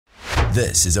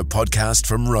This is a podcast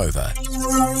from Rover.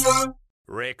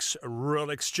 Rex Real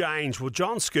Exchange. Well,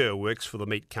 John Skurr works for the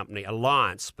meat company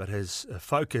Alliance, but his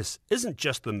focus isn't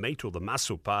just the meat or the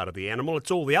muscle part of the animal,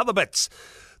 it's all the other bits.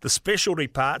 The specialty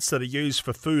parts that are used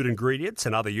for food ingredients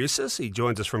and other uses. He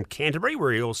joins us from Canterbury,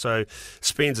 where he also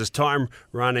spends his time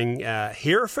running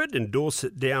Hereford and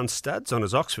Dorset Down studs on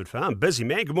his Oxford farm. Busy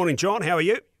man. Good morning, John. How are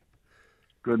you?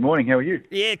 Good morning. How are you?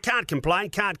 Yeah, can't complain.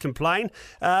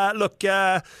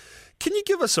 Can you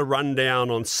give us a rundown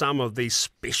on some of these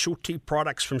specialty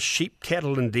products from sheep,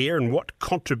 cattle and deer and what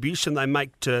contribution they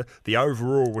make to the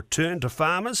overall return to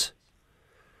farmers?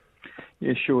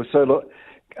 Yeah, sure. So look,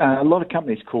 a lot of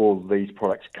companies call these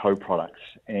products co-products,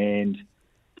 and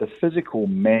the physical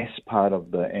mass part of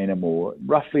the animal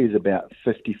roughly is about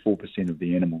 54% of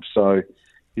the animal. So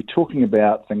you're talking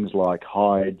about things like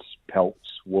hides,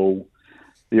 pelts, wool,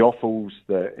 the offals,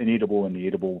 the inedible and the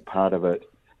edible part of it,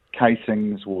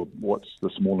 casings, or what's the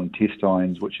small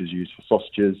intestines, which is used for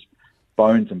sausages,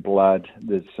 bones and blood.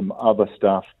 There's some other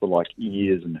stuff for like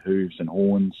ears and hooves and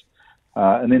horns.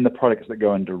 And then the products that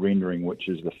go into rendering, which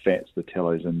is the fats, the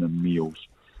tallows and the meals.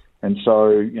 And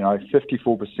so,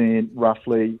 54%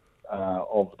 roughly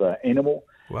of the animal.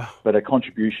 Wow. But a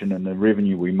contribution in the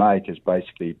revenue we make is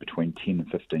basically between 10 and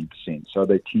 15%. So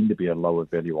they tend to be a lower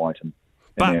value item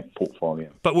in our portfolio.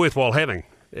 But worthwhile having.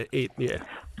 Yeah.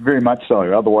 Very much so.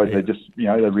 Otherwise, they just, they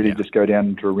really just go down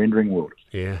into a rendering world.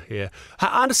 Yeah.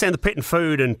 I understand the pet and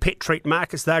food and pet treat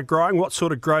markets, they're growing. What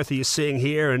sort of growth are you seeing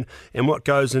here and what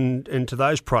goes into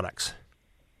those products?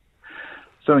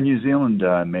 So in New Zealand,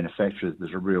 manufacturers,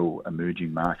 there's a real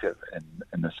emerging market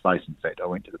in this space. In fact, I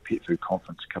went to the Pet Food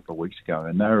Conference a couple of weeks ago,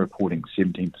 and they're reporting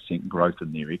 17% growth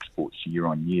in their exports year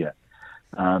on year.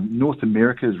 North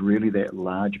America is really that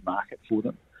large market for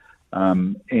them.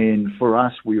 And for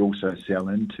us, we also sell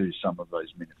into some of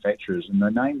those manufacturers, and the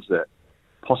names that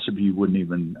possibly you wouldn't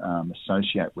even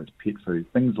associate with pet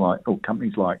food, things like,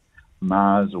 companies like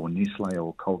Mars or Nestle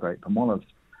or Colgate-Palmolive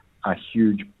are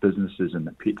huge businesses in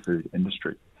the pet food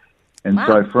industry. And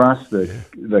so for us,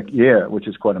 which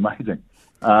is quite amazing.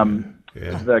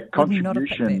 The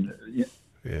contribution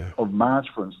of Mars,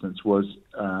 for instance, was,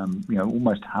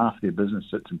 almost half their business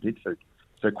sits in pet food.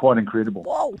 So quite incredible.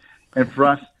 Whoa. And for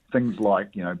us, things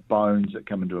like, bones that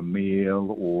come into a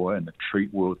meal, or in the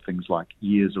treat world, things like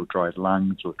ears or dried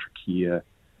lungs or trachea,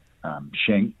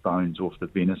 shank bones off the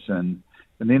venison.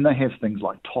 And then they have things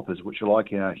like toppers, which are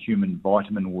like our human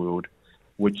vitamin world,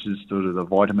 which is sort of the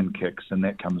vitamin kicks, and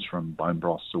that comes from bone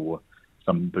broths or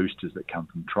some boosters that come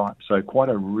from tripe. So quite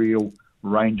a real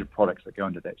range of products that go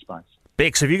into that space.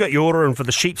 Bex, have you got your order in for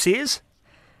the sheep's ears?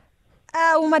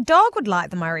 Well, my dog would like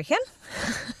them, I reckon.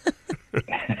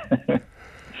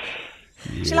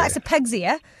 She likes a pig's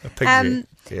ear. I'm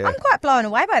quite blown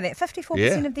away by that,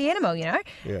 54% of the animal,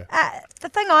 The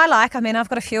thing I like, I've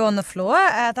got a few on the floor,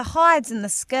 the hides and the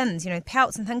skins,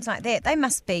 pelts and things like that, they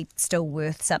must be still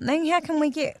worth something. How can we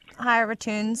get higher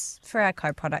returns for our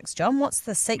co-products, John? What's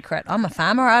the secret? I'm a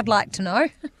farmer, I'd like to know.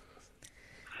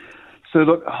 So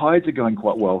look, hides are going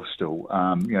quite well still.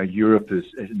 Europe is,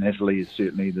 in Italy, is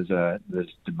certainly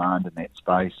there's demand in that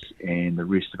space, and the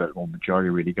rest of it, or majority,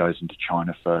 really goes into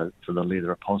China for the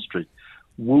leather upholstery.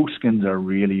 Wool skins are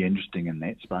really interesting in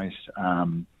that space.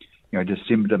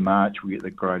 December to March, we get the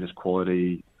greatest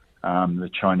quality. The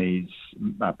Chinese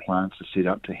plants are set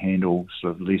up to handle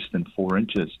sort of less than 4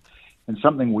 inches. And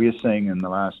something we're seeing in the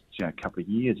last couple of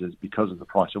years is because of the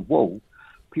price of wool,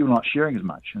 people are not sharing as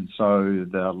much, and so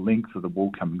the length of the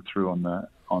wool coming through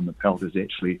on the pelt is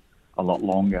actually a lot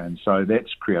longer, and so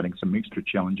that's creating some extra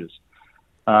challenges.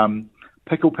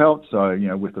 Pickle pelts, so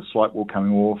with the slight wool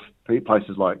coming off,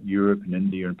 places like Europe and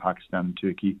India and Pakistan and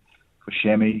Turkey, for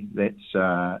chamois, that's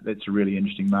a really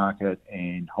interesting market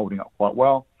and holding up quite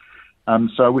well.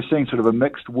 So we're seeing sort of a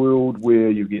mixed world where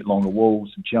you get longer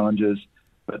wools and challenges,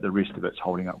 but the rest of it's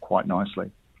holding up quite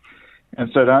nicely. And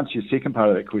so to answer your second part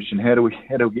of that question, how do we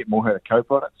get more out of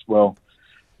co-products? Well,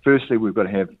 firstly, we've got to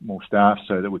have more staff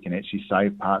so that we can actually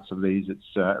save parts of these. It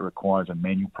requires a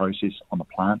manual process on the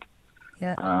plant.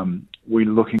 Yeah. We're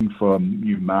looking for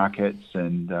new markets,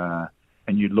 and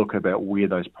you look about where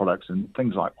those products and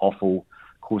things like offal,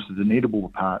 of course, is an edible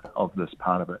part of this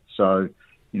part of it. So,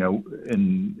 in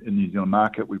the New Zealand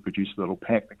market, we produce a little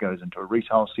pack that goes into a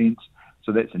retail sense.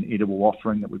 So that's an edible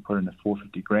offering that we put in a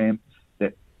 450 gram.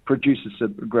 Produces a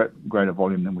greater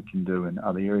volume than we can do in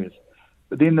other areas.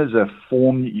 But then there's a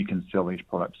form that you can sell these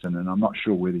products in, and I'm not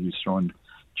sure whether you saw on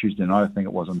Tuesday night, I think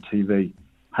it was on TV,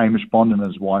 Hamish Bond and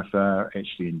his wife are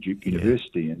actually in Duke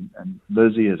University, and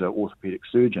Lizzie is an orthopedic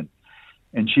surgeon.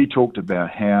 And she talked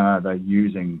about how they're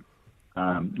using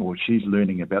or she's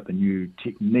learning about the new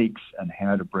techniques and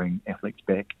how to bring athletes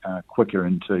back quicker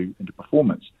into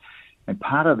performance. And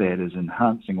part of that is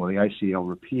enhancing the ACL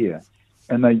repair,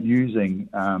 and they're using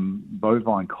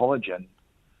bovine collagen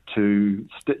to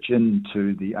stitch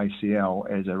into the ACL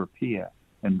as a repair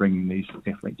and bringing these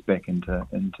athletes back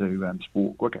into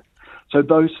sport quicker. So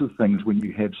those sort of things, when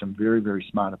you have some very, very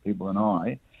smarter people than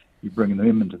I, you bring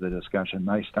them into the discussion,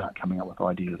 they start coming up with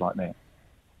ideas like that.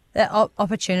 The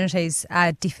opportunities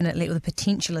are definitely, or the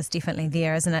potential is definitely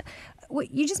there, isn't it?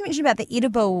 You just mentioned about the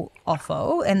edible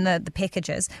offal and the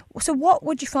packages. So what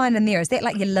would you find in there? Is that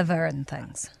like your liver and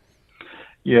things?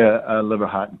 Yeah, liver,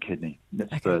 heart and kidney.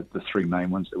 That's okay. the three main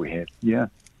ones that we have, yeah.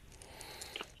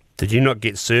 Did you not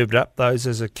get served up those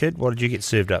as a kid? What did you get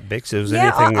served up, Bex? Was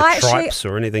anything tripes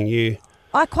or anything you...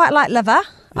 I quite like liver.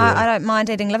 Yeah. I don't mind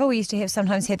eating liver. We used to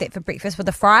sometimes have that for breakfast with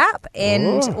a fry-up.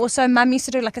 And also Mum used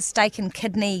to do like a steak and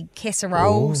kidney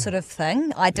casserole sort of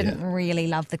thing. I didn't really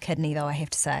love the kidney though, I have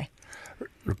to say.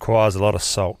 Requires a lot of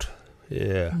salt.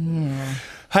 Yeah.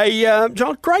 Hey,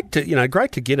 John, great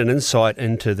to get an insight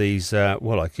into these.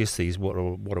 I guess these. What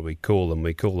do we call them?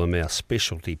 We call them our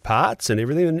specialty parts and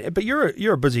everything. But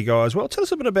you're a busy guy as well. Tell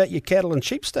us a bit about your cattle and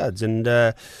sheep studs and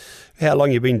how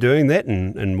long you've been doing that,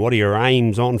 and what are your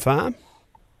aims on farm?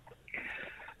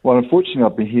 Well, unfortunately,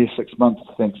 I've been here 6 months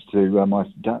thanks to my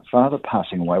father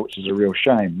passing away, which is a real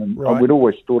shame. And right. I would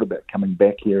always thought about coming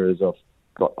back here as I've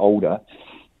got older.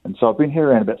 And so I've been here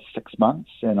around about 6 months,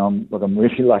 and I'm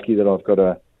really lucky that I've got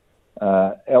a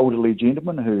elderly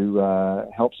gentleman who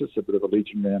helps us, a bit of a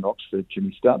legend around Oxford,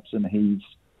 Jimmy Stubbs, and he's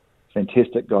a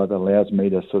fantastic guy that allows me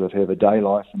to sort of have a day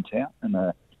life in town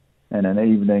and an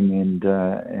evening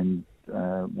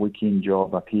and weekend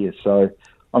job up here. So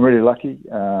I'm really lucky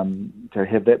to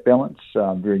have that balance.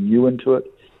 I'm very new into it.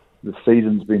 The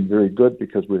season's been very good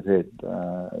because we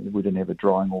didn't have a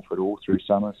drying off at all through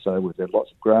summer, so we've had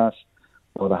lots of grass,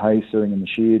 a lot of hay sitting in the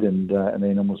shed, and the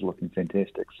animals looking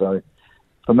fantastic. So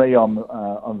for me,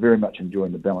 I'm very much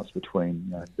enjoying the balance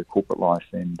between the corporate life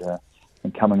and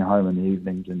coming home in the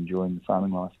evenings and enjoying the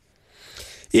farming life.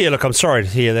 Yeah, look, I'm sorry to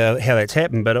hear how that's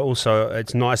happened, but also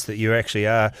it's nice that you actually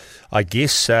are, I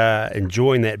guess,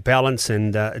 enjoying that balance,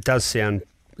 and it does sound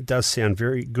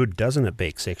very good, doesn't it,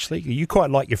 Bex, actually? You quite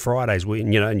like your Fridays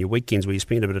and your weekends where you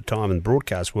spend a bit of time in the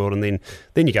broadcast world, and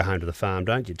then you go home to the farm,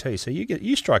 don't you, too? So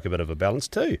you strike a bit of a balance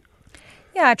too.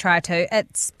 Yeah, I try to.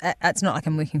 It's not like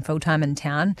I'm working full-time in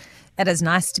town. It is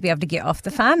nice to be able to get off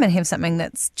the farm and have something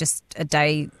that's just a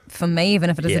day for me, even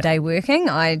if it is a day working.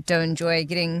 I do enjoy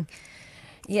getting...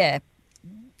 Yeah,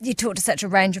 you talk to such a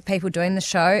range of people doing the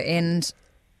show and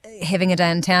having a day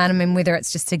in town. I mean, whether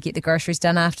it's just to get the groceries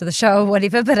done after the show or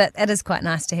whatever, but it is quite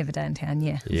nice to have a day in town,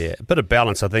 yeah. Yeah, a bit of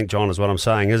balance, I think, John, is what I'm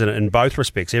saying, isn't it? In both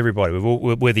respects, everybody,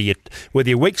 whether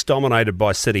your week's dominated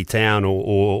by city, town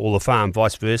or the farm,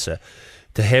 vice versa,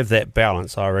 to have that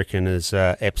balance, I reckon, is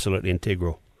absolutely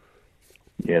integral.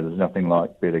 Yeah, there's nothing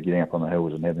like better getting up on the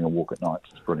hills and having a walk at night.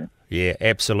 It's brilliant. Yeah,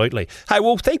 absolutely. Hey,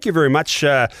 well, thank you very much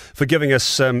for giving us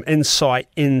some insight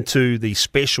into the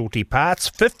specialty parts.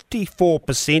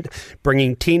 54%,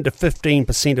 bringing 10 to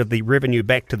 15% of the revenue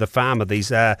back to the farmer,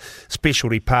 these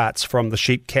specialty parts from the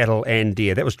sheep, cattle and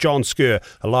deer. That was John Skurr,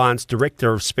 Alliance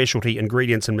Director of Specialty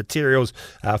Ingredients and Materials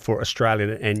for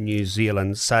Australian and New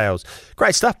Zealand sales.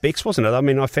 Great stuff, Bex, wasn't it? I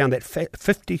mean, I found that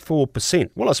 54%.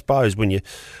 Well, I suppose when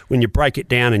you break it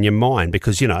down in your mind,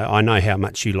 because, I know how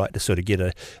much you like to sort of get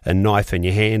a knife in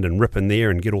your hand and rip in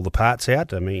there and get all the parts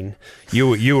out. I mean,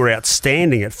 you were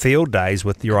outstanding at field days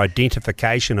with your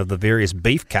identification of the various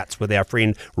beef cuts with our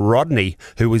friend Rodney,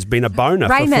 who has been a boner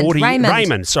for 40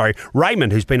 years.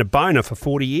 Raymond, who's been a boner for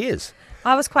 40 years.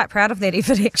 I was quite proud of that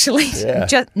effort, actually. Yeah.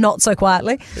 Just not so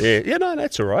quietly. Yeah, no,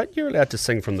 that's all right. You're allowed to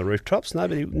sing from the rooftops.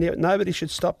 Nobody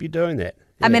should stop you doing that.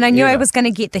 I mean, I knew I was going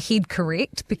to get the head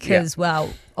correct because,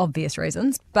 obvious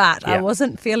reasons, but I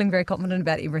wasn't feeling very confident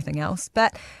about everything else.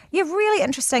 But, really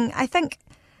interesting. I think,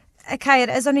 okay, it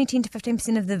is only 10 to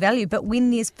 15% of the value, but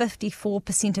when there's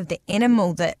 54% of the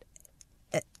animal that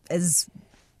is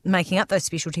making up those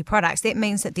specialty products, that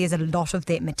means that there's a lot of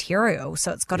that material,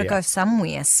 so it's got to go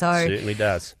somewhere. So certainly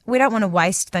does. We don't want to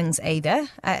waste things either.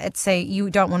 You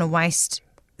don't want to waste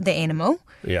the animal.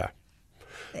 Yeah.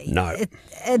 No.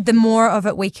 The more of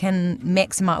it we can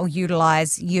maximise or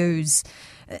use,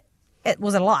 it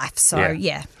was a life. So,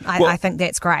 I think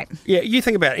that's great. Yeah, you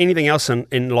think about anything else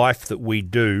in life that we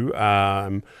do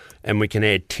and we can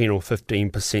add 10 or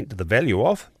 15% to the value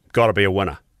of, got to be a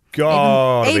winner.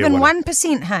 Even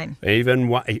 1%, hey? Even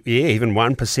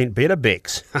 1% better,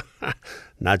 Bex.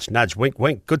 Nudge, nudge, wink,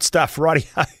 wink. Good stuff, righty.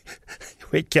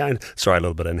 We're going. Sorry, a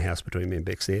little bit in-house between me and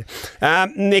Bex there.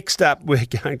 Next up, we're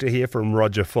going to hear from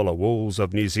Roger Fuller, Wools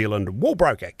of New Zealand wool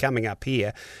broker, coming up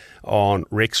here on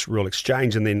Rex Rural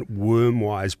Exchange, and then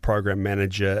Wormwise Program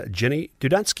Manager Ginny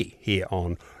Dudansky here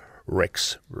on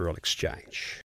Rex Rural Exchange.